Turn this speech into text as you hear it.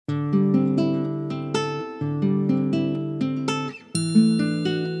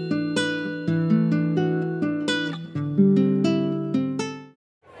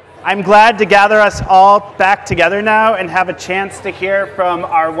I'm glad to gather us all back together now and have a chance to hear from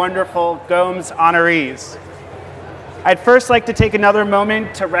our wonderful Gomes honorees. I'd first like to take another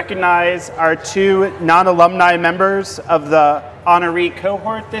moment to recognize our two non-alumni members of the honoree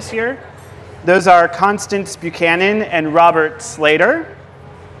cohort this year. Those are Constance Buchanan and Robert Slater.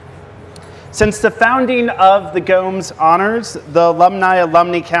 Since the founding of the Gomes Honors, the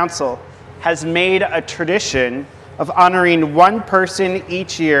Alumni Council has made a tradition of honoring one person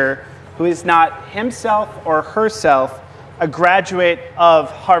each year who is not himself or herself a graduate of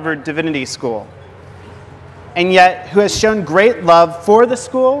Harvard Divinity School, and yet who has shown great love for the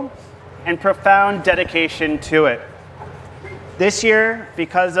school and profound dedication to it. This year,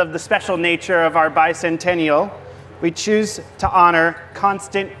 because of the special nature of our bicentennial, we choose to honor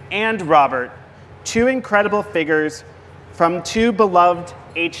Constance and Robert, two incredible figures from two beloved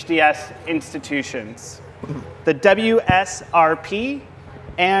HDS institutions, the WSRP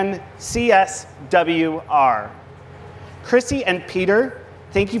and CSWR. Chrissy and Peter,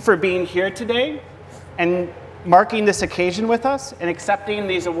 thank you for being here today and marking this occasion with us and accepting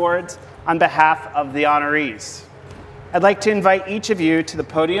these awards on behalf of the honorees. I'd like to invite each of you to the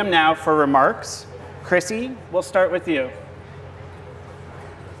podium now for remarks. Chrissy, we'll start with you.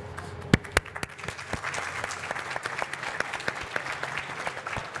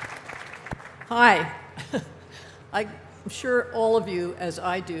 Hi. I'm sure all of you, as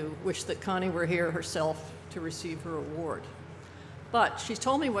I do, wish that Connie were here herself to receive her award. But she's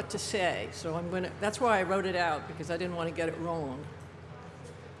told me what to say, so that's why I wrote it out, because I didn't want to get it wrong.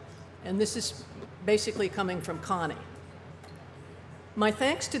 And this is basically coming from Connie. My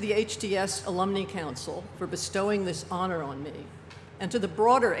thanks to the HDS Alumni Council for bestowing this honor on me, and to the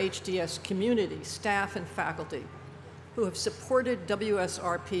broader HDS community, staff and faculty, who have supported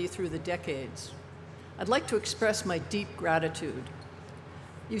WSRP through the decades. I'd like to express my deep gratitude.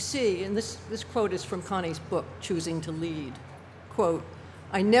 You see, and this quote is from Connie's book, Choosing to Lead, quote,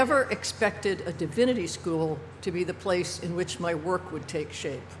 "I never expected a divinity school to be the place in which my work would take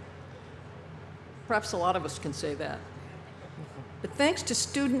shape." Perhaps a lot of us can say that. But thanks to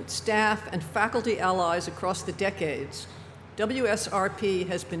student, staff, and faculty allies across the decades, WSRP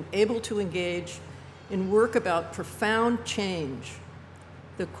has been able to engage in work about profound change.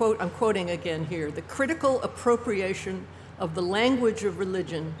 The quote, I'm quoting again here, "the critical appropriation of the language of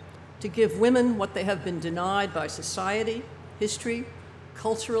religion to give women what they have been denied by society, history,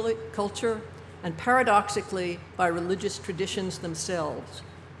 culture, and paradoxically by religious traditions themselves.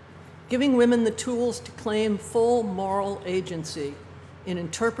 Giving women the tools to claim full moral agency in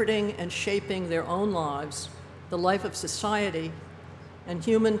interpreting and shaping their own lives, the life of society, and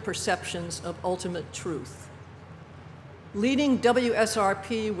human perceptions of ultimate truth. Leading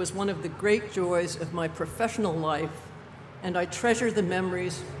WSRP was one of the great joys of my professional life, and I treasure the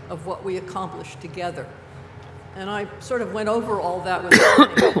memories of what we accomplished together." And I sort of went over all that with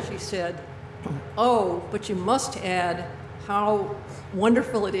Connie. She said, "Oh, but you must add how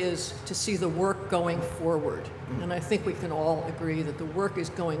wonderful it is to see the work going forward." And I think we can all agree that the work is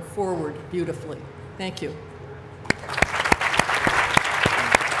going forward beautifully. Thank you.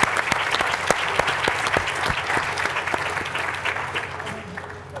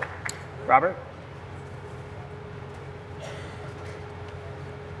 Robert?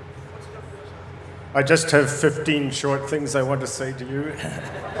 I just have 15 short things I want to say to you.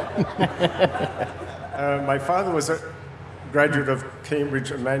 My father was a graduate of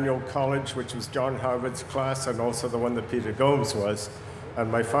Cambridge Emmanuel College, which was John Harvard's class, and also the one that Peter Gomes was. And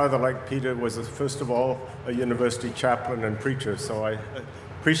my father, like Peter, was, first of all, a university chaplain and preacher, so I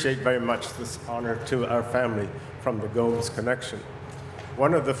appreciate very much this honor to our family from the Gomes connection.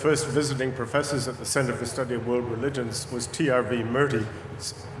 One of the first visiting professors at the Center for Study of World Religions was T.R.V. Murty,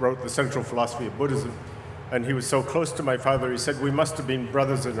 wrote The Central Philosophy of Buddhism. And he was so close to my father, he said, "We must have been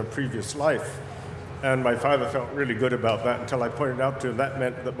brothers in a previous life." And my father felt really good about that until I pointed out to him that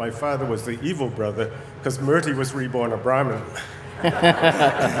meant that my father was the evil brother, because Murty was reborn a Brahmin.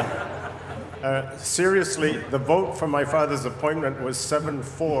 Seriously, the vote for my father's appointment was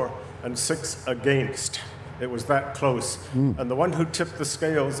 7-4 and 6 against. It was that close. And the one who tipped the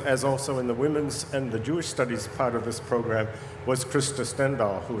scales, as also in the women's and the Jewish studies part of this program, was Krista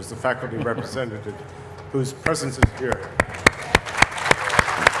Stendahl, who was the faculty representative, whose presence is here.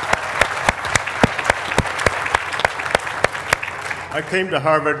 I came to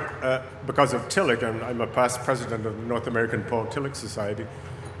Harvard because of Tillich, and I'm a past president of the North American Paul Tillich Society.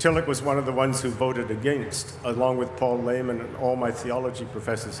 Tillich was one of the ones who voted against, along with Paul Lehman and all my theology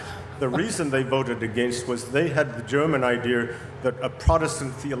professors. The reason they voted against was they had the German idea that a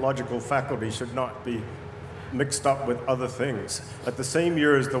Protestant theological faculty should not be mixed up with other things. At the same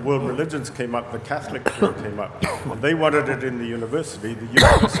year as the world religions came up, the Catholic field came up. They wanted it in the university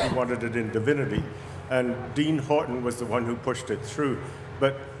wanted it in divinity, and Dean Horton was the one who pushed it through.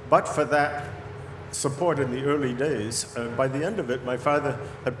 But for that support in the early days, by the end of it, my father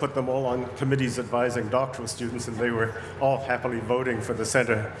had put them all on committees advising doctoral students, and they were all happily voting for the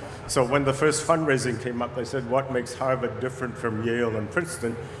center. So when the first fundraising came up, they said, what makes Harvard different from Yale and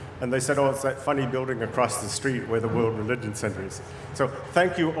Princeton? And they said, oh, it's that funny building across the street where the World Religion Center is. So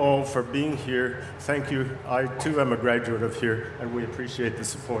thank you all for being here. Thank you. I, too, am a graduate of here, and we appreciate the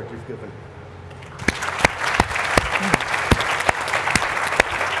support you've given.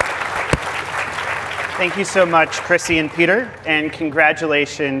 Thank you so much, Chrissy and Peter, and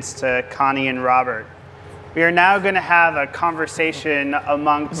congratulations to Connie and Robert. We are now going to have a conversation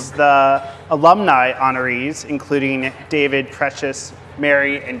amongst the alumni honorees, including David, Precious,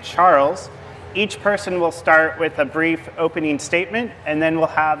 Mary, and Charles. Each person will start with a brief opening statement, and then we'll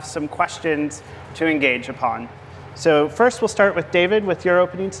have some questions to engage upon. So first, we'll start with David with your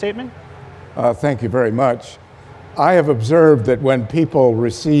opening statement. Thank you very much. I have observed that when people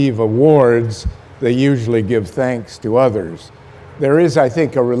receive awards, they usually give thanks to others. There is, I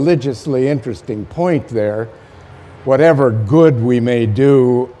think, a religiously interesting point there. Whatever good we may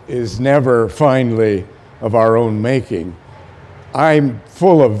do is never finally of our own making. I'm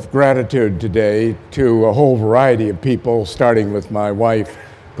full of gratitude today to a whole variety of people, starting with my wife,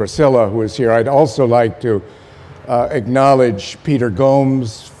 Priscilla, who is here. I'd also like to acknowledge Peter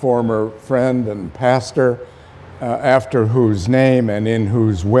Gomes, former friend and pastor, after whose name and in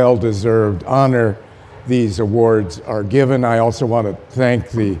whose well-deserved honor these awards are given. I also want to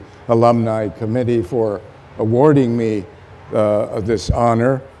thank the Alumni Committee for awarding me this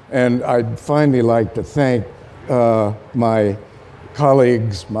honor. And I'd finally like to thank my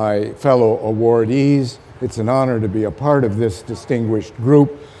colleagues, my fellow awardees. It's an honor to be a part of this distinguished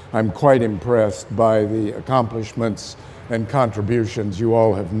group. I'm quite impressed by the accomplishments and contributions you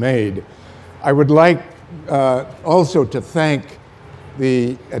all have made. I would like also to thank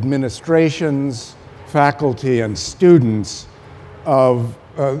the administrations, faculty, and students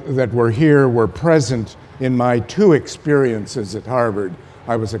that were present in my two experiences at Harvard.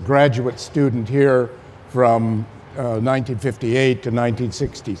 I was a graduate student here from 1958 to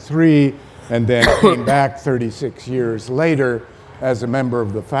 1963, and then came back 36 years later as a member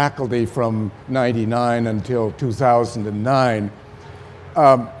of the faculty from 99 until 2009.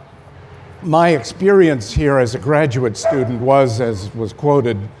 My experience here as a graduate student was, as was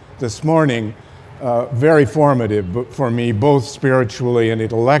quoted this morning, very formative for me, both spiritually and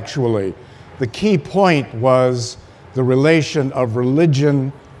intellectually. The key point was the relation of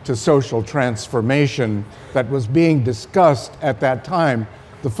religion to social transformation that was being discussed at that time.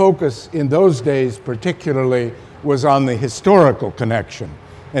 The focus in those days particularly was on the historical connection.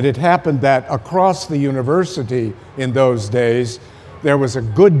 And it happened that across the university in those days, there was a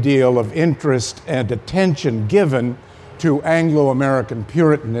good deal of interest and attention given to Anglo-American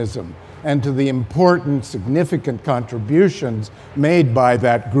Puritanism and to the important, significant contributions made by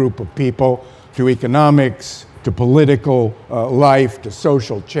that group of people to economics, to political life, to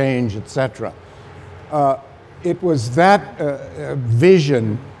social change, etc. It was that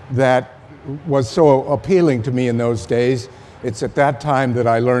vision that was so appealing to me in those days. It's at that time that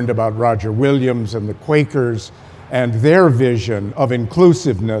I learned about Roger Williams and the Quakers and their vision of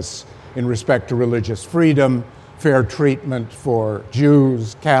inclusiveness in respect to religious freedom, fair treatment for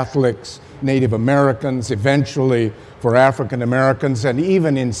Jews, Catholics, Native Americans, eventually for African Americans, and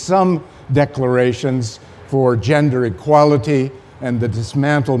even in some declarations for gender equality and the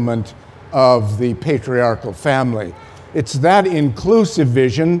dismantlement of the patriarchal family. It's that inclusive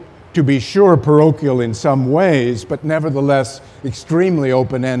vision, to be sure parochial in some ways, but nevertheless extremely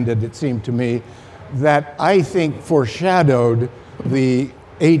open-ended, it seemed to me, that I think foreshadowed the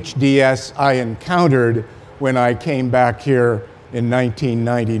HDS I encountered when I came back here in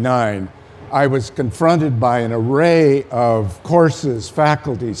 1999. I was confronted by an array of courses,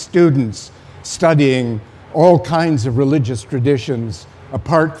 faculty, students studying all kinds of religious traditions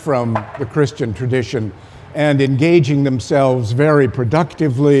apart from the Christian tradition and engaging themselves very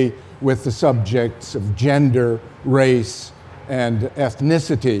productively with the subjects of gender, race, and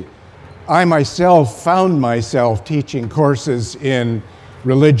ethnicity. I myself found myself teaching courses in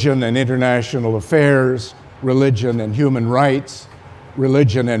religion and international affairs, religion and human rights,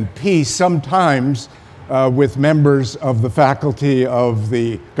 religion and peace, sometimes with members of the faculty of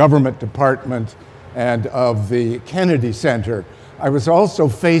the government department and of the Kennedy Center. I was also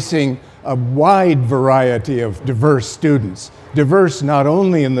facing a wide variety of diverse students, diverse not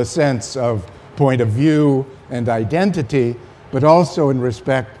only in the sense of point of view and identity, but also in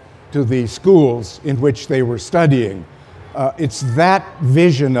respect to the schools in which they were studying. It's that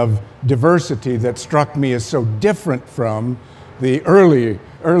vision of diversity that struck me as so different from the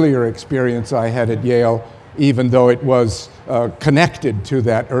earlier experience I had at Yale, even though it was connected to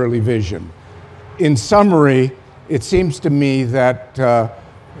that early vision. In summary, it seems to me that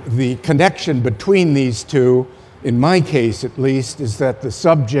the connection between these two, in my case at least, is that the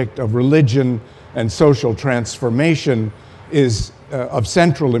subject of religion and social transformation is of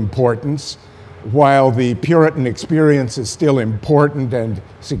central importance. While the Puritan experience is still important and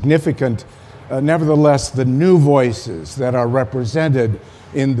significant, nevertheless, the new voices that are represented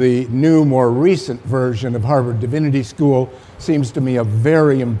in the new, more recent version of Harvard Divinity School seems to me a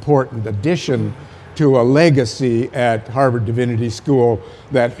very important addition to a legacy at Harvard Divinity School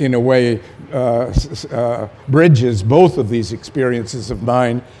that, in a way, bridges both of these experiences of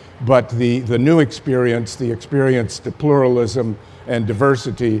mine. But the new experience, the experience to pluralism and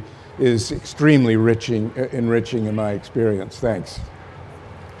diversity, is extremely enriching in my experience. Thanks.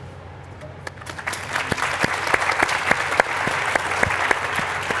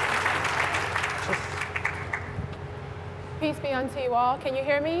 Peace be unto you all. Can you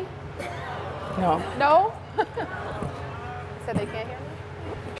hear me? No. No? Said they can't hear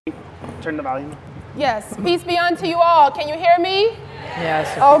me? Turn the volume. Yes. Peace be unto you all. Can you hear me?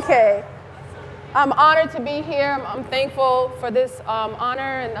 Yes. Okay. I'm honored to be here. I'm thankful for this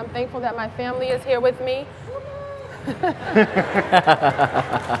honor, and I'm thankful that my family is here with me.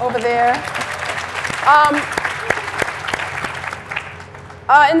 Over there.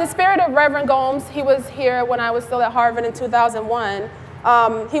 In the spirit of Reverend Gomes, he was here when I was still at Harvard in 2001.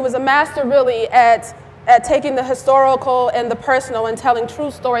 He was a master, really, at taking the historical and the personal and telling true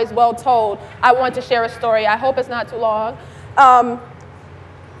stories well told. I want to share a story. I hope it's not too long.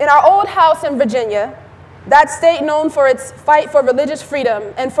 In our old house in Virginia, that state known for its fight for religious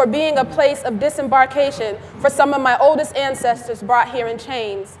freedom and for being a place of disembarkation for some of my oldest ancestors brought here in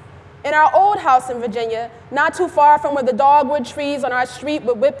chains. In our old house in Virginia, not too far from where the dogwood trees on our street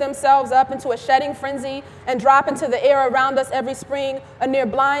would whip themselves up into a shedding frenzy and drop into the air around us every spring, a near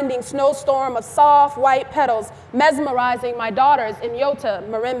blinding snowstorm of soft white petals mesmerizing my daughters Inyota,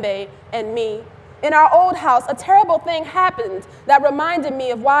 Marimbe, and me. In our old house, a terrible thing happened that reminded me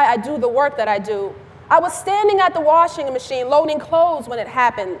of why I do the work that I do. I was standing at the washing machine loading clothes when it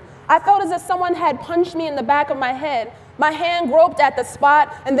happened. I felt as if someone had punched me in the back of my head. My hand groped at the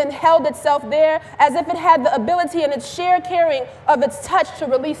spot and then held itself there as if it had the ability in its sheer caring of its touch to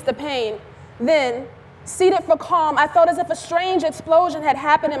release the pain. Then, seated for calm, I felt as if a strange explosion had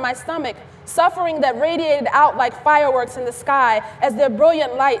happened in my stomach, suffering that radiated out like fireworks in the sky as their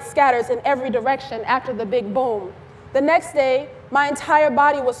brilliant light scatters in every direction after the big boom. The next day, my entire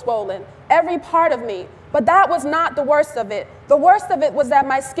body was swollen, every part of me, but that was not the worst of it. The worst of it was that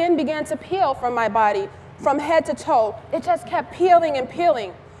my skin began to peel from my body, from head to toe. It just kept peeling and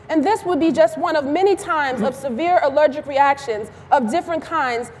peeling. And this would be just one of many times of severe allergic reactions of different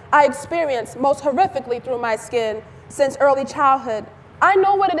kinds I experienced most horrifically through my skin since early childhood. I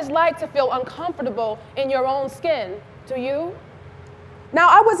know what it is like to feel uncomfortable in your own skin. Do you? Now,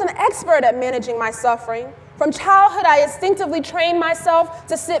 I was an expert at managing my suffering. From childhood, I instinctively trained myself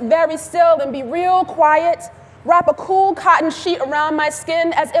to sit very still and be real quiet, wrap a cool cotton sheet around my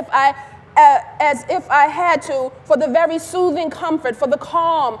skin as if I had to, for the very soothing comfort, for the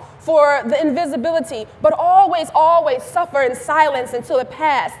calm, for the invisibility, but always, always suffer in silence until it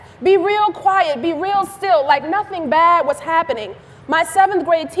passed. Be real quiet, be real still, like nothing bad was happening. My 7th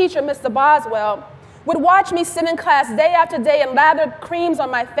grade teacher, Mr. Boswell, would watch me sit in class day after day and lather creams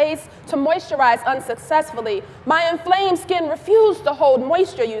on my face to moisturize unsuccessfully. My inflamed skin refused to hold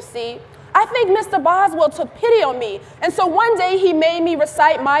moisture, you see. I think Mr. Boswell took pity on me, and so one day he made me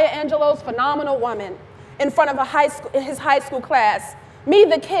recite Maya Angelou's Phenomenal Woman in front of his high school class. Me,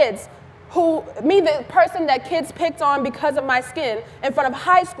 the person that kids picked on because of my skin, in front of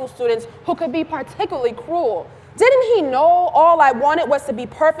high school students who could be particularly cruel. Didn't he know all I wanted was to be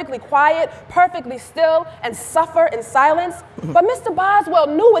perfectly quiet, perfectly still, and suffer in silence? But Mr. Boswell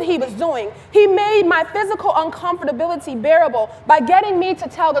knew what he was doing. He made my physical uncomfortability bearable by getting me to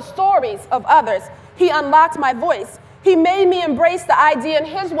tell the stories of others. He unlocked my voice. He made me embrace the idea in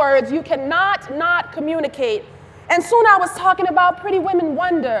his words, you cannot not communicate. And soon I was talking about pretty women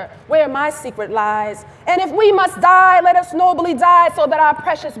wonder where my secret lies. And if we must die, let us nobly die so that our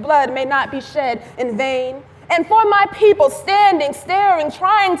precious blood may not be shed in vain. And for my people standing, staring,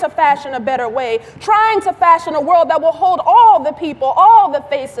 trying to fashion a better way, trying to fashion a world that will hold all the people, all the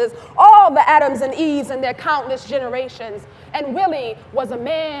faces, all the Adams and Eves and their countless generations. And Willie was a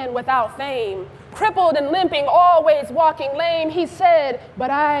man without fame, crippled and limping, always walking lame. He said, but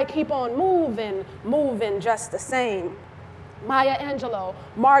I keep on moving, moving just the same. Maya Angelou,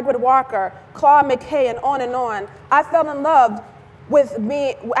 Margaret Walker, Claude McKay, and on. I fell in love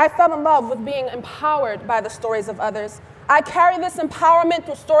with being empowered by the stories of others. I carry this empowerment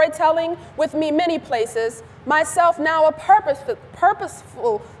through storytelling with me many places. Myself now a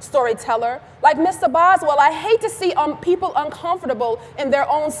purposeful storyteller. Like Mr. Boswell, I hate to see people uncomfortable in their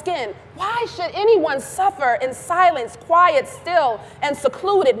own skin. Why should anyone suffer in silence, quiet, still, and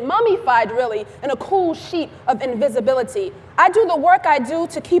secluded, mummified really, in a cool sheet of invisibility? I do the work I do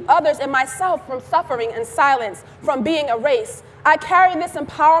to keep others and myself from suffering in silence, from being erased. I carry this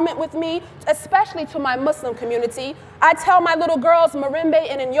empowerment with me, especially to my Muslim community. I tell my little girls, Marimbe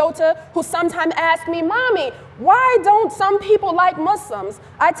and Inyota, who sometimes ask me, Mommy, why don't some people like Muslims?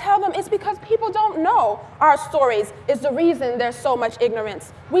 I tell them it's because people don't know our stories is the reason there's so much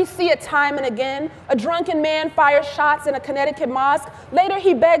ignorance. We see it time and again. A drunken man fires shots in a Connecticut mosque. Later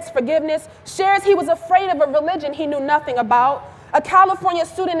he begs forgiveness, shares he was afraid of a religion he knew nothing about. A California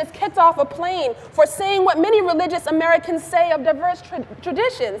student is kicked off a plane for saying what many religious Americans say of diverse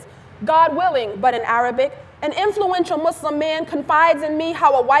traditions, God willing, but in Arabic. An influential Muslim man confides in me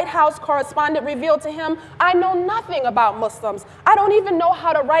how a White House correspondent revealed to him, I know nothing about Muslims. I don't even know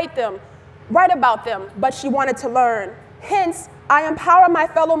how to write about them, but she wanted to learn. Hence, I empower my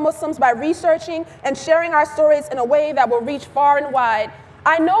fellow Muslims by researching and sharing our stories in a way that will reach far and wide.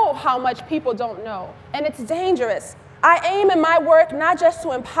 I know how much people don't know, and it's dangerous. I aim in my work not just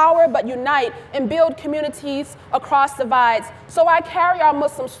to empower, but unite and build communities across divides. So I carry our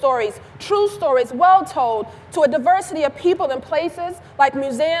Muslim stories, true stories, well told, to a diversity of people and places, like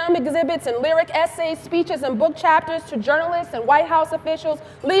museum exhibits and lyric essays, speeches and book chapters, to journalists and White House officials,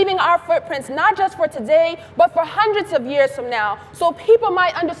 leaving our footprints not just for today, but for hundreds of years from now, so people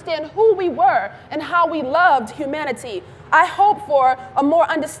might understand who we were and how we loved humanity. I hope for a more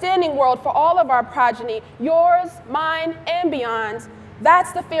understanding world for all of our progeny, yours, mine, and beyond.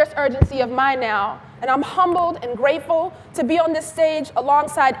 That's the fierce urgency of my now, and I'm humbled and grateful to be on this stage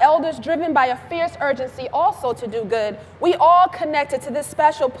alongside elders driven by a fierce urgency also to do good. We all connected to this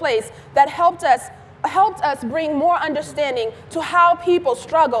special place that helped us bring more understanding to how people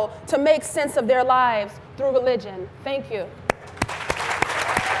struggle to make sense of their lives through religion. Thank you.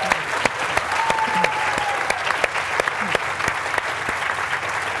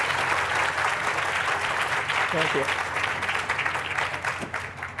 Thank you.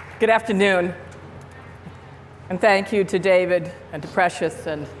 Good afternoon. And thank you to David and to Precious,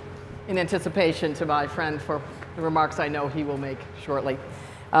 and in anticipation to my friend for the remarks I know he will make shortly.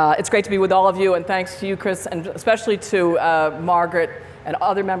 It's great to be with all of you, and thanks to you, Chris, and especially to Margaret and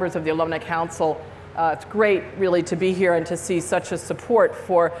other members of the Alumni Council. It's great, really, to be here and to see such a support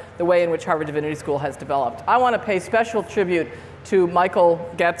for the way in which Harvard Divinity School has developed. I want to pay special tribute to Michael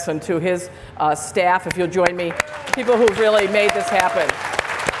Getz and to his staff, if you'll join me, people who've really made this happen.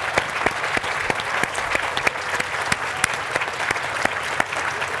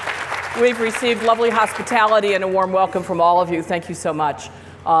 We've received lovely hospitality and a warm welcome from all of you. Thank you so much.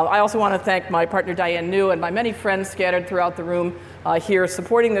 I also want to thank my partner Diane New and my many friends scattered throughout the room here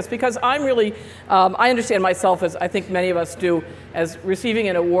supporting this, because I'm really, I understand myself, as I think many of us do, as receiving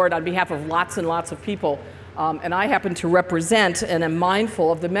an award on behalf of lots and lots of people. And I happen to represent and am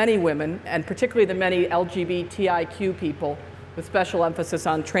mindful of the many women, and particularly the many LGBTIQ people, with special emphasis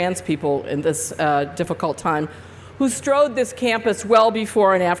on trans people in this difficult time, who strode this campus well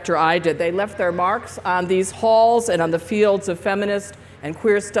before and after I did. They left their marks on these halls and on the fields of feminist and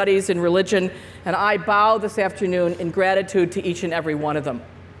queer studies and religion, and I bow this afternoon in gratitude to each and every one of them.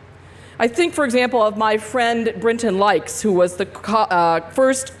 I think, for example, of my friend Brinton Likes, who was the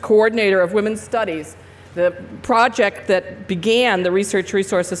first coordinator of women's studies, the project that began the Research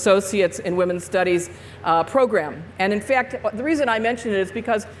Resource Associates in Women's Studies program. And in fact, the reason I mention it is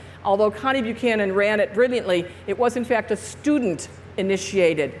because although Connie Buchanan ran it brilliantly, it was in fact a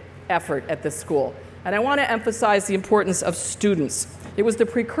student-initiated effort at this school. And I want to emphasize the importance of students. It was the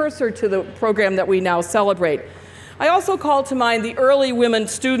precursor to the program that we now celebrate. I also call to mind the early women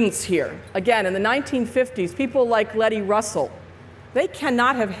students here. Again, in the 1950s, people like Letty Russell, they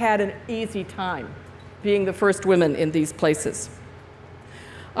cannot have had an easy time being the first women in these places.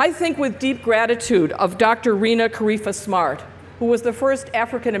 I think with deep gratitude of Dr. Rena Karifa Smart, who was the first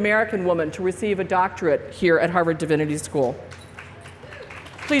African-American woman to receive a doctorate here at Harvard Divinity School.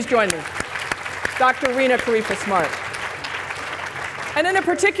 Please join me. Dr. Rena Karifa-Smart. And in a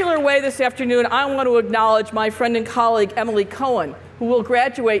particular way this afternoon, I want to acknowledge my friend and colleague, Emily Cohen, who will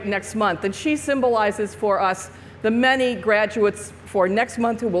graduate next month. And she symbolizes for us the many graduates for next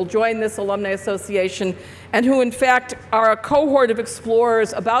month who will join this Alumni Association and who, in fact, are a cohort of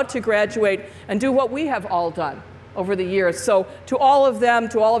explorers about to graduate and do what we have all done over the years. So to all of them,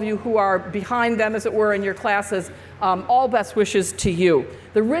 to all of you who are behind them, as it were, in your classes, all best wishes to you.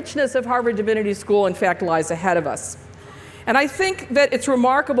 The richness of Harvard Divinity School, in fact, lies ahead of us. And I think that it's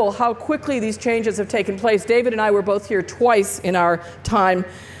remarkable how quickly these changes have taken place. David and I were both here twice in our time.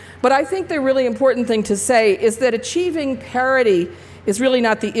 But I think the really important thing to say is that achieving parity is really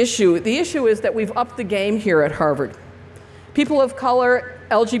not the issue. The issue is that we've upped the game here at Harvard. People of color,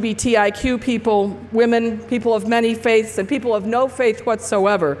 LGBTIQ people, women, people of many faiths, and people of no faith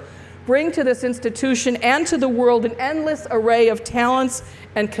whatsoever bring to this institution and to the world an endless array of talents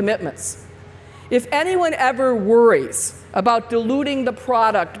and commitments. If anyone ever worries about diluting the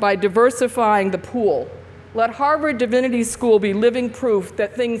product by diversifying the pool, let Harvard Divinity School be living proof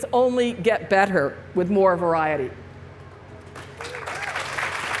that things only get better with more variety.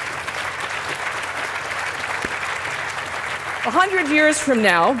 A 100 years from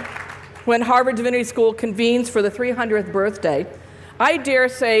now, when Harvard Divinity School convenes for the 300th birthday, I dare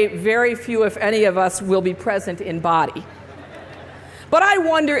say very few, if any of us, will be present in body. But I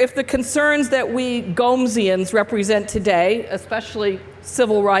wonder if the concerns that we Gomesians represent today, especially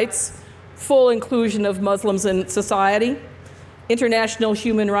civil rights, full inclusion of Muslims in society, international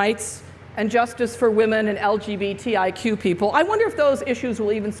human rights, and justice for women and LGBTIQ people, I wonder if those issues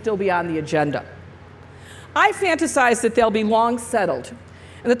will even still be on the agenda. I fantasize that they'll be long settled,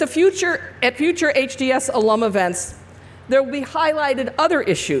 and that at future HDS alum events, there will be highlighted other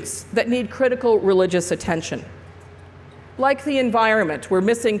issues that need critical religious attention. Like the environment, we're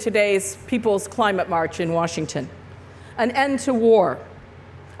missing today's People's Climate March in Washington, an end to war,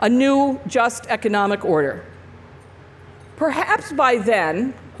 a new just economic order. Perhaps by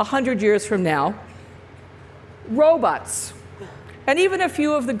then, 100 years from now, robots and even a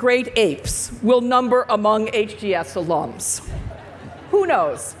few of the great apes will number among HDS alums. Who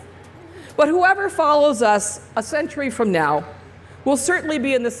knows? But whoever follows us a century from now will certainly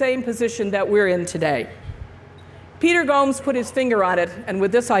be in the same position that we're in today. Peter Gomes put his finger on it, and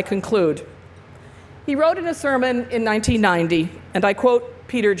with this I conclude. He wrote in a sermon in 1990, and I quote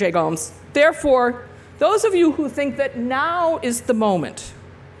Peter J. Gomes, "Therefore, those of you who think that now is the moment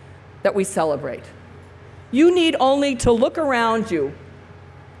that we celebrate, you need only to look around you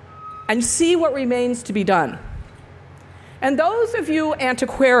and see what remains to be done. And those of you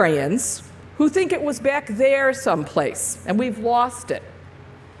antiquarians who think it was back there someplace and we've lost it,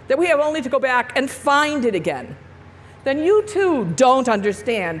 that we have only to go back and find it again, then you too don't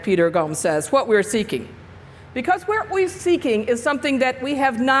understand," Peter Gomes says, "what we're seeking. Because what we're seeking is something that we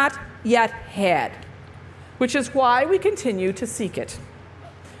have not yet had, which is why we continue to seek it.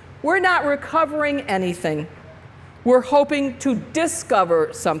 We're not recovering anything. We're hoping to discover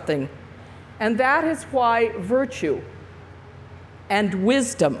something. And that is why virtue and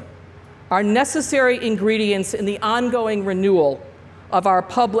wisdom are necessary ingredients in the ongoing renewal of our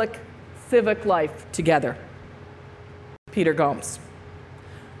public civic life together." Peter Gomes.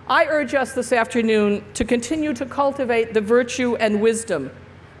 I urge us this afternoon to continue to cultivate the virtue and wisdom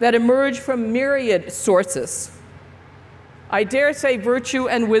that emerge from myriad sources. I dare say virtue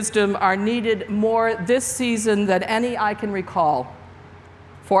and wisdom are needed more this season than any I can recall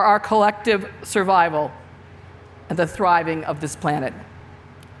for our collective survival and the thriving of this planet.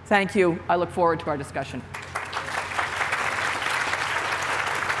 Thank you. I look forward to our discussion.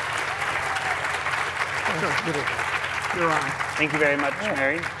 You're on. Thank you very much,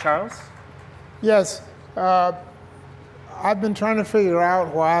 Mary. Charles? Yes. I've been trying to figure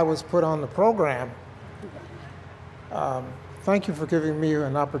out why I was put on the program. Thank you for giving me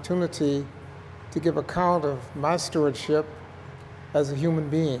an opportunity to give account of my stewardship as a human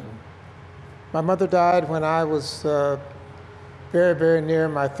being. My mother died when I was very, very near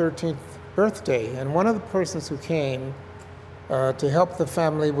my 13th birthday, and one of the persons who came to help the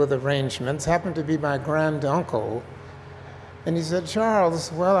family with arrangements happened to be my granduncle. And he said,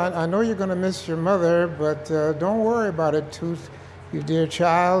 "Charles, well, I know you're going to miss your mother, but don't worry about it, you dear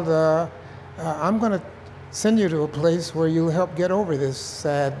child. I'm going to send you to a place where you'll help get over this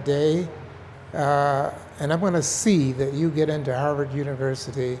sad day, and I'm going to see that you get into Harvard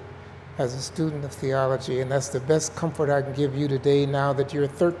University as a student of theology, and that's the best comfort I can give you today now that you're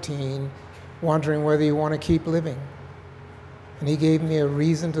 13, wondering whether you want to keep living." And he gave me a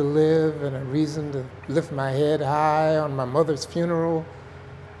reason to live and a reason to lift my head high on my mother's funeral.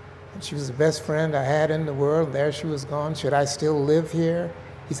 And she was the best friend I had in the world. There she was gone. Should I still live here?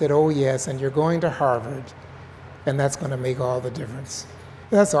 He said, oh yes, and you're going to Harvard, and that's going to make all the difference.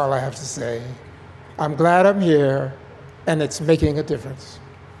 That's all I have to say. I'm glad I'm here, and it's making a difference.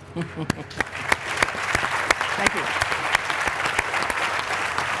 Thank you.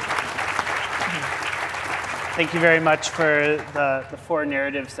 Thank you very much for the four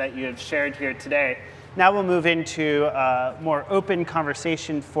narratives that you have shared here today. Now we'll move into a more open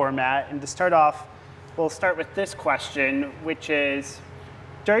conversation format. And to start off, we'll start with this question, which is,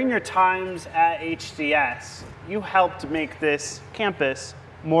 during your times at HDS, you helped make this campus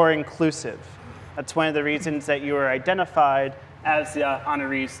more inclusive. That's one of the reasons that you were identified as the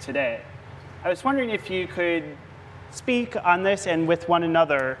honorees today. I was wondering if you could speak on this and with one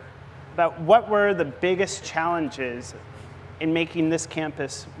another about what were the biggest challenges in making this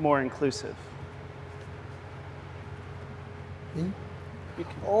campus more inclusive. Me?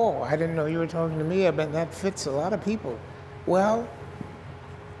 Oh, I didn't know you were talking to me. I bet that fits a lot of people. Well,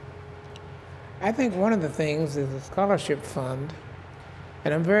 I think one of the things is the scholarship fund,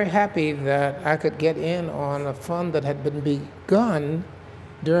 and I'm very happy that I could get in on a fund that had been begun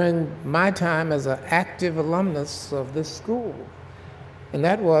during my time as an active alumnus of this school. And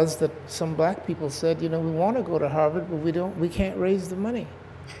that was that some black people said, you know, we want to go to Harvard, but we can't raise the money.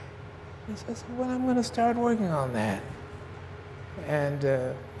 I said, well, I'm going to start working on that. And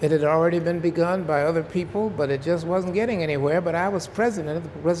it had already been begun by other people, but it just wasn't getting anywhere. But I was president of the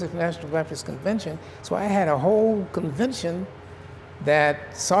Progressive National Baptist Convention, so I had a whole convention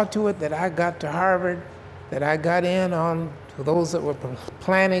that saw to it that I got to Harvard, that I got in on to those that were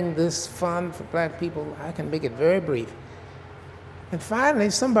planning this fund for black people. I can make it very brief. And finally,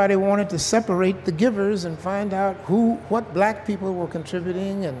 somebody wanted to separate the givers and find out what black people were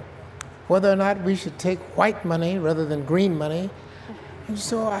contributing and whether or not we should take white money rather than green money. And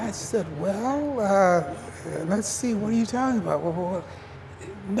so I said, well, let's see, what are you talking about? Well,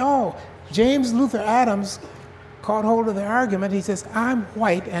 no, James Luther Adams caught hold of the argument. He says, I'm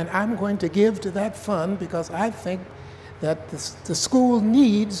white and I'm going to give to that fund because I think that the school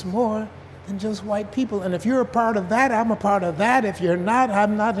needs more than just white people. And if you're a part of that, I'm a part of that. If you're not,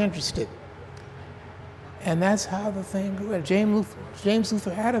 I'm not interested. And that's how the thing grew. James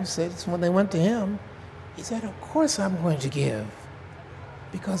Luther Adams said, when they went to him, he said, of course I'm going to give,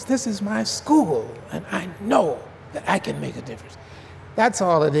 because this is my school, and I know that I can make a difference. That's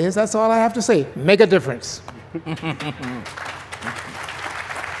all it is. That's all I have to say. Make a difference.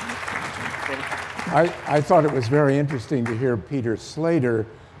 I thought it was very interesting to hear Peter Slater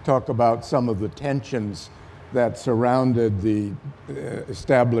talk about some of the tensions that surrounded the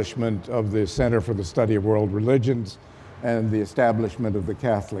establishment of the Center for the Study of World Religions and the establishment of the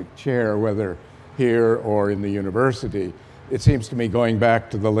Catholic Chair, whether here or in the university. It seems to me, going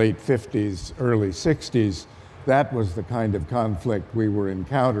back to the late 50s, early 60s, that was the kind of conflict we were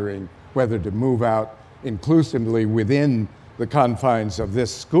encountering, whether to move out inclusively within the confines of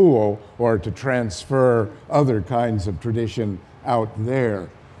this school or to transfer other kinds of tradition out there.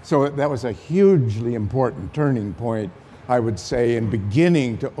 So that was a hugely important turning point, I would say, in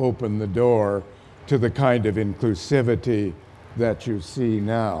beginning to open the door to the kind of inclusivity that you see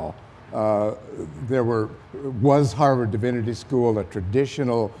now. Was Harvard Divinity School a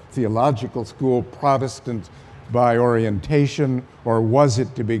traditional theological school, Protestant by orientation, or was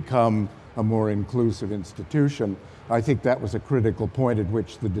it to become a more inclusive institution? I think that was a critical point at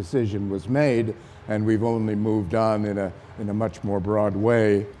which the decision was made, and we've only moved on in a much more broad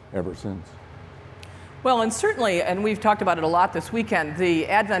way ever since. Well, and certainly, and we've talked about it a lot this weekend, the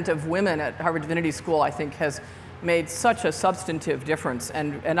advent of women at Harvard Divinity School, I think, has made such a substantive difference,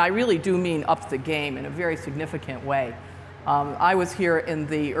 and I really do mean up the game in a very significant way. I was here in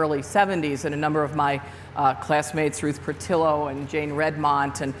the early 70s, and a number of my classmates, Ruth Portillo and Jane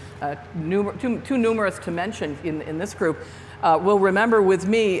Redmont, and too numerous to mention in this group, will remember with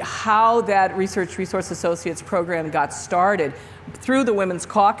me how that Research Resource Associates program got started through the Women's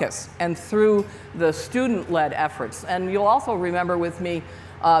Caucus and through the student-led efforts. And you'll also remember with me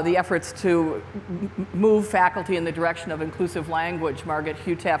the efforts to move faculty in the direction of inclusive language. Margaret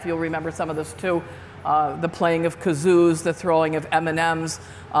Hutaff, you'll remember some of this too. The playing of kazoos, the throwing of M&Ms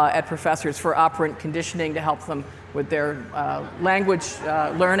at professors for operant conditioning to help them with their language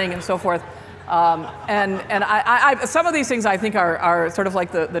learning and so forth. And some of these things I think are sort of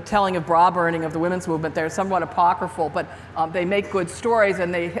like the telling of bra burning of the women's movement. They're somewhat apocryphal, but they make good stories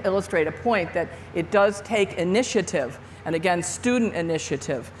and they illustrate a point that it does take initiative, and again, student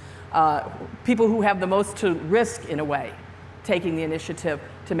initiative. People who have the most to risk, in a way, taking the initiative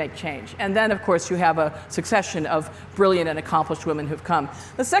to make change. And then, of course, you have a succession of brilliant and accomplished women who've come.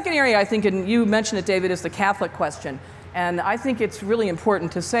 The second area, I think, and you mentioned it, David, is the Catholic question. And I think it's really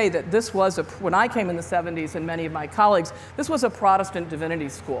important to say that this was, when I came in the 70s and many of my colleagues, this was a Protestant divinity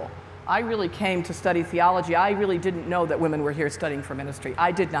school. I really came to study theology. I really didn't know that women were here studying for ministry.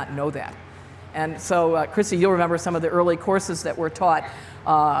 I did not know that. And so, Chrissy, you'll remember some of the early courses that were taught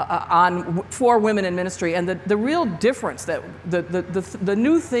for women in ministry, and the real difference, that the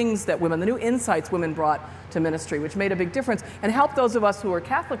new things that women, the new insights women brought to ministry, which made a big difference, and helped those of us who were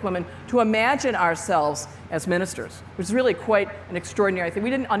Catholic women to imagine ourselves as ministers, which is really quite an extraordinary thing. We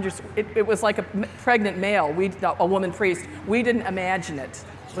didn't understand, it was like a pregnant male, a woman priest. We didn't imagine it.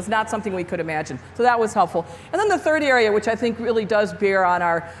 It was not something we could imagine. So that was helpful. And then the third area, which I think really does bear on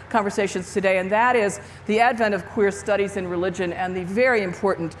our conversations today, and that is the advent of queer studies in religion and the very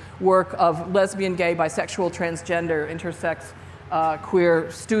important work of lesbian, gay, bisexual, transgender, intersex,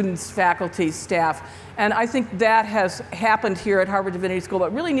 queer students, faculty, staff. And I think that has happened here at Harvard Divinity School,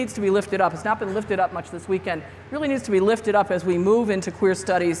 but really needs to be lifted up. It's not been lifted up much this weekend. Really needs to be lifted up as we move into queer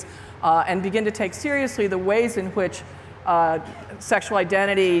studies and begin to take seriously the ways in which sexual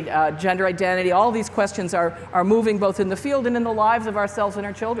identity, gender identity, all these questions are moving both in the field and in the lives of ourselves and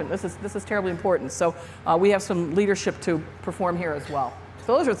our children. This is terribly important. So we have some leadership to perform here as well.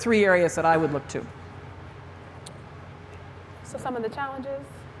 So those are three areas that I would look to. So some of the challenges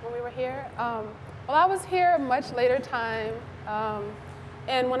when we were here. Well, I was here a much later time.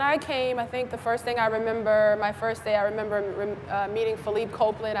 And when I came, I think the first thing I remember, my first day, I remember meeting Philippe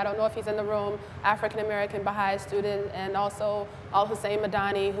Copeland. I don't know if he's in the room, African-American Baha'i student, and also Al-Hussein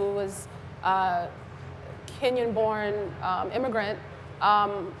Madani, who was Kenyan-born immigrant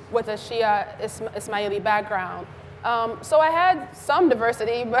with a Shia Ismaili background. So I had some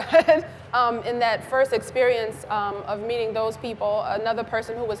diversity, but in that first experience of meeting those people, another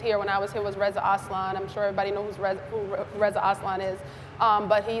person who was here when I was here was Reza Aslan. I'm sure everybody knows who Reza Aslan is,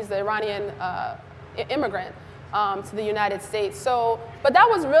 but he's the Iranian immigrant to the United States. So, but that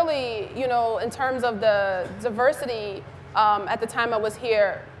was really, you know, in terms of the diversity at the time I was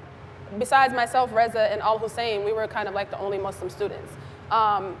here, besides myself, Reza, and Al-Hussein, we were kind of like the only Muslim students.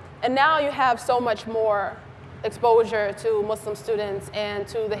 And now you have so much more exposure to Muslim students and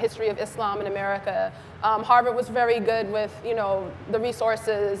to the history of Islam in America. Harvard was very good with, you know, the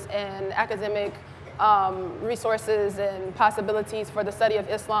resources and academic resources and possibilities for the study of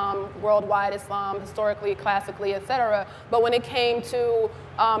Islam, worldwide Islam, historically, classically, etc. But when it came to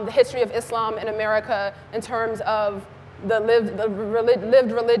the history of Islam in America in terms of the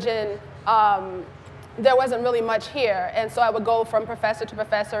lived religion, there wasn't really much here. And so I would go from professor to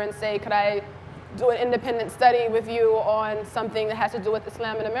professor and say, could I do an independent study with you on something that has to do with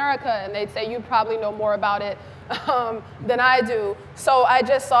Islam in America? And they'd say, you probably know more about it than I do. So I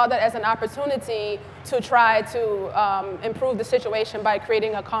just saw that as an opportunity to try to improve the situation by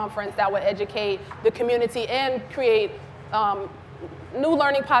creating a conference that would educate the community and create new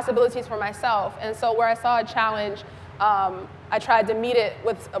learning possibilities for myself. And so where I saw a challenge, I tried to meet it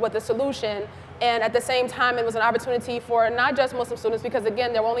with a solution. And at the same time, it was an opportunity for not just Muslim students, because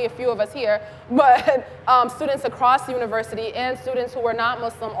again, there were only a few of us here, but students across the university and students who were not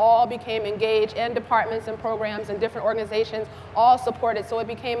Muslim all became engaged in departments and programs and different organizations, all supported. So it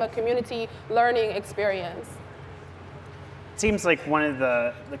became a community learning experience. It seems like one of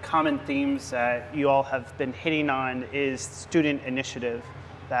the common themes that you all have been hitting on is student initiative,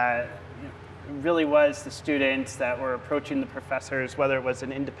 that really was the students that were approaching the professors, whether it was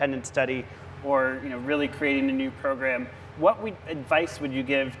an independent study or really creating a new program. What advice would you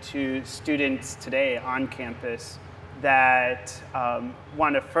give to students today on campus that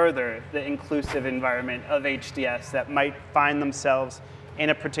want to further the inclusive environment of HDS, that might find themselves in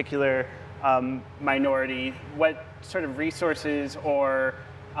a particular minority? What sort of resources or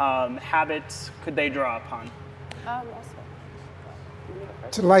habits could they draw upon?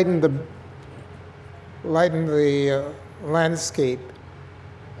 To lighten the landscape.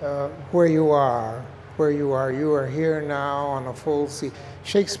 Where you are, you are here now on a full sea.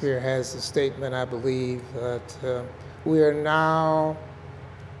 Shakespeare has a statement, I believe, that we are now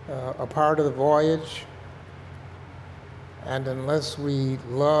a part of the voyage, and unless we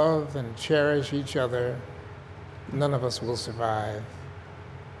love and cherish each other, none of us will survive.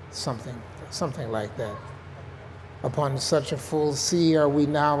 Something like that. Upon such a full sea are we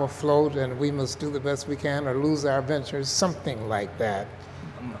now afloat, and we must do the best we can or lose our ventures, something like that.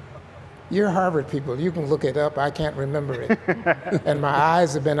 You're Harvard people, you can look it up, I can't remember it. And my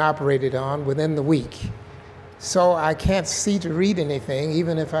eyes have been operated on within the week. So I can't see to read anything,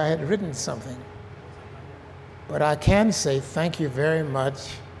 even if I had written something. But I can say thank you very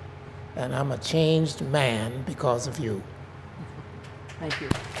much, and I'm a changed man because of you. Thank you.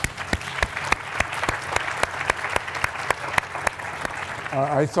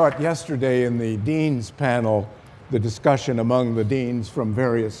 I thought yesterday in the dean's panel, the discussion among the deans from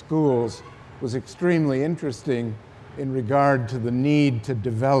various schools was extremely interesting in regard to the need to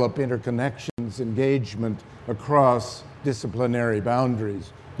develop interconnections, engagement across disciplinary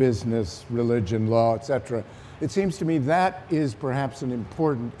boundaries, business, religion, law, etc. It seems to me that is perhaps an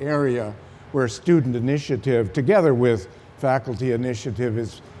important area where student initiative, together with faculty initiative,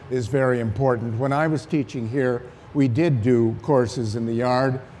 is very important. When I was teaching here, we did do courses in the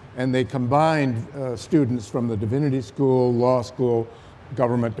yard, and they combined students from the divinity school, law school,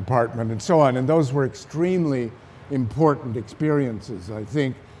 government department, and so on. And those were extremely important experiences, I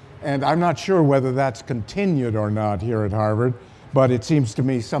think. And I'm not sure whether that's continued or not here at Harvard, but it seems to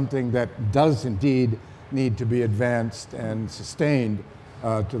me something that does indeed need to be advanced and sustained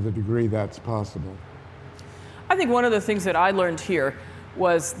to the degree that's possible. I think one of the things that I learned here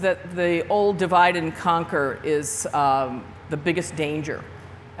was that the old divide and conquer is the biggest danger,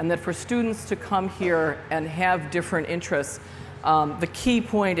 and that for students to come here and have different interests, the key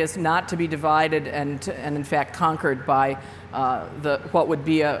point is not to be divided and in fact conquered by what would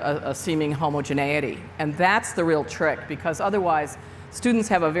be a seeming homogeneity. And that's the real trick, because otherwise students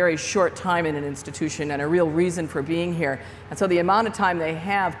have a very short time in an institution and a real reason for being here. And so the amount of time they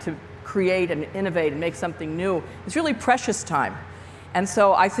have to create and innovate and make something new is really precious time. And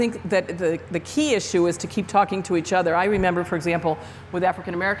so I think that the key issue is to keep talking to each other. I remember, for example, with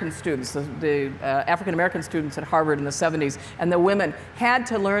African American students, the African American students at Harvard in the 70s, and the women had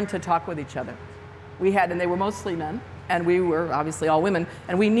to learn to talk with each other. We had, and they were mostly men, and we were obviously all women,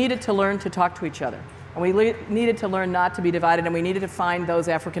 and we needed to learn to talk to each other. And we needed to learn not to be divided, and we needed to find those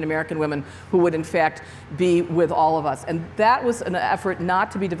African American women who would in fact be with all of us. And that was an effort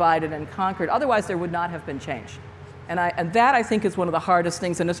not to be divided and conquered. Otherwise there would not have been change. And that, I think, is one of the hardest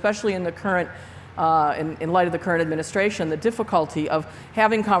things, and especially in the current, in light of the current administration, the difficulty of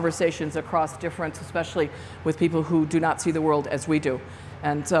having conversations across difference, especially with people who do not see the world as we do.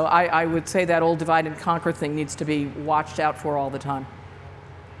 And so I would say that old divide and conquer thing needs to be watched out for all the time.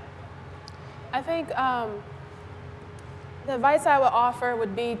 I think the advice I would offer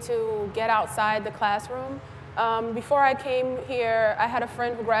would be to get outside the classroom. Before I came here, I had a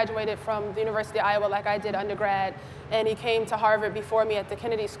friend who graduated from the University of Iowa like I did undergrad, and he came to Harvard before me at the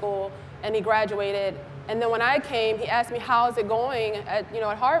Kennedy School, and he graduated. And then when I came, he asked me, how is it going at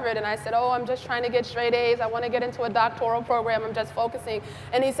Harvard? And I said, oh, I'm just trying to get straight A's. I want to get into a doctoral program. I'm just focusing.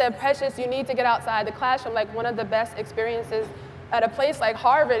 And he said, Precious, you need to get outside the classroom. Like, one of the best experiences at a place like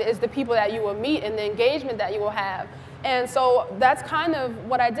Harvard is the people that you will meet and the engagement that you will have. And so that's kind of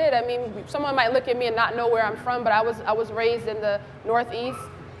what I did. I mean, someone might look at me and not know where I'm from, but I was raised in the Northeast,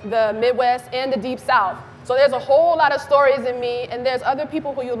 the Midwest, and the Deep South. So there's a whole lot of stories in me, and there's other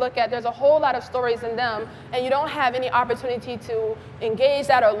people who you look at, there's a whole lot of stories in them, and you don't have any opportunity to engage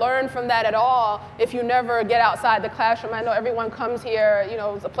that or learn from that at all if you never get outside the classroom. I know everyone comes here,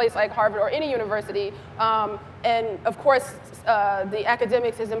 a place like Harvard or any university, and of course the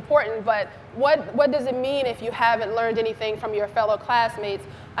academics is important, but what does it mean if you haven't learned anything from your fellow classmates?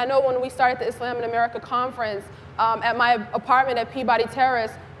 I know when we started the Islam in America conference, at my apartment at Peabody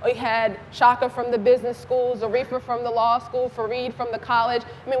Terrace, we had Shaka from the business school, Zarifa from the law school, Fareed from the college.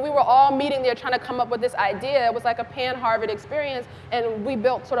 I mean, we were all meeting there trying to come up with this idea. It was like a pan-Harvard experience, and we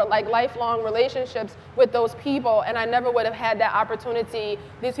built sort of like lifelong relationships with those people, and I never would have had that opportunity.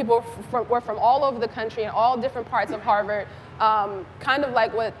 These people were from all over the country and all different parts of Harvard, kind of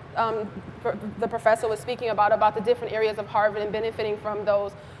like what the professor was speaking about the different areas of Harvard and benefiting from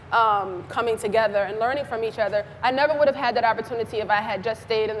those coming together and learning from each other. I never would have had that opportunity if I had just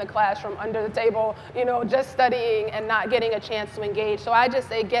stayed in the classroom under the table, just studying and not getting a chance to engage. So I just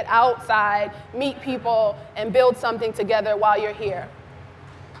say get outside, meet people, and build something together while you're here.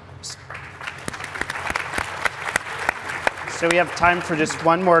 So we have time for just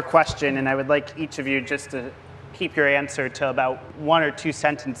one more question, and I would like each of you just to keep your answer to about 1 or 2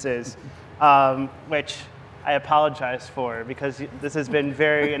 sentences, which I apologize for, because this has been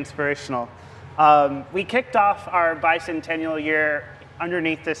very inspirational. We kicked off our bicentennial year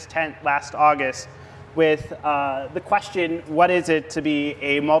underneath this tent last August with the question, what is it to be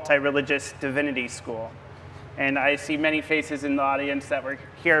a multi-religious divinity school? And I see many faces in the audience that were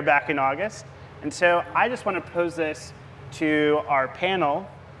here back in August. And so I just want to pose this to our panel.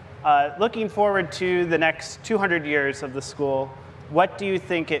 Looking forward to the next 200 years of the school, what do you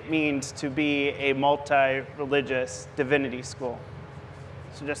think it means to be a multi-religious divinity school?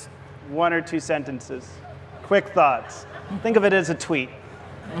 So just 1 or 2 sentences. quick thoughts. Think of it as a tweet.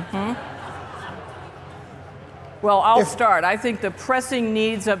 Well, I'll start. I think the pressing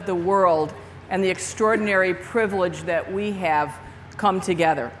needs of the world and the extraordinary privilege that we have come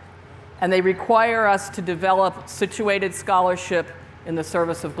together. And they require us to develop situated scholarship in the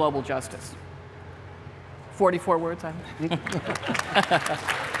service of global justice. 44 words, I think.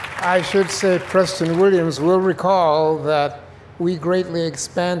 I should say Preston Williams will recall that we greatly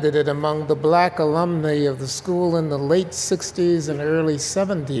expanded it among the black alumni of the school in the late 60s and early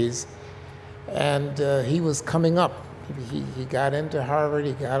 70s. And he was coming up. He got into Harvard,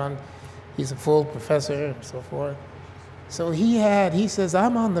 he's a full professor and so forth. So he says,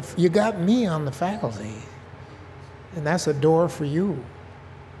 you got me on the faculty, and that's a door for you.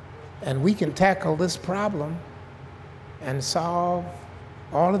 And we can tackle this problem and solve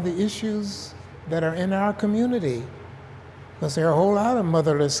all of the issues that are in our community. Because there are a whole lot of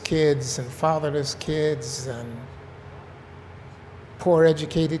motherless kids and fatherless kids and poor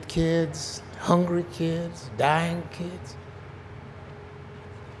educated kids, hungry kids, dying kids.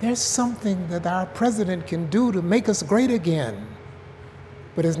 There's something that our president can do to make us great again.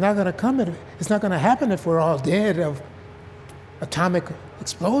 But it's not going to happen if we're all dead of atomic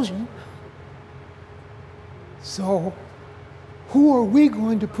explosion. So who are we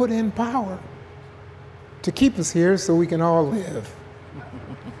going to put in power to keep us here so we can all live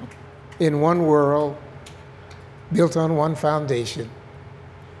in one world, built on one foundation?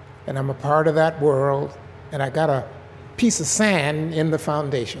 And I'm a part of that world, and I got a piece of sand in the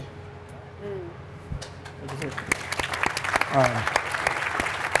foundation.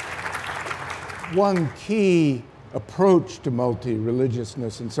 One key approach to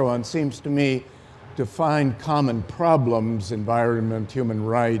multi-religiousness and so on seems to me to find common problems, environment, human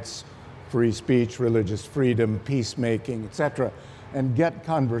rights, free speech, religious freedom, peacemaking, etc., and get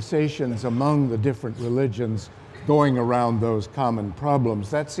conversations among the different religions going around those common problems.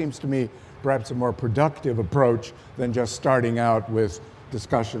 That seems to me perhaps a more productive approach than just starting out with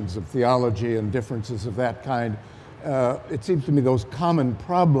discussions of theology and differences of that kind. It seems to me those common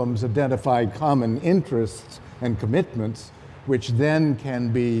problems identify common interests and commitments, which then can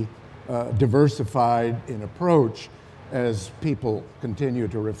be diversified in approach as people continue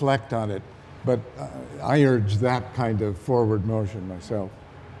to reflect on it. But I urge that kind of forward motion myself.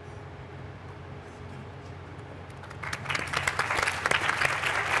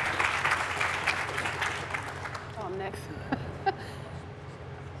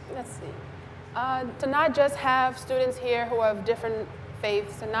 Let's see. To not just have students here who are of different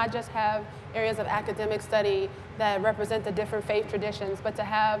faiths, to not just have areas of academic study that represent the different faith traditions, but to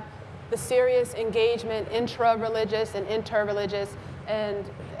have the serious engagement, intra-religious and inter-religious, and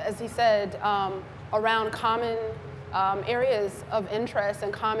as he said, around common areas of interest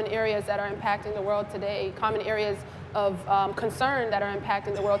and common areas that are impacting the world today, common areas of concern that are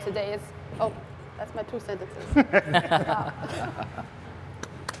impacting the world today. Oh, that's my 2 sentences.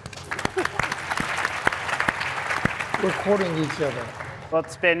 We're quoting each other. Well,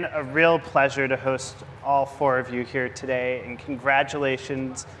 it's been a real pleasure to host all 4 of you here today, and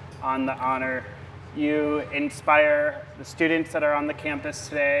congratulations on the honor. You inspire the students that are on the campus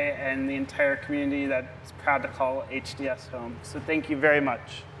today and the entire community that's proud to call HDS home. So thank you very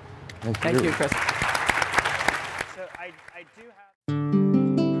much. Thank you, Chris. So I do have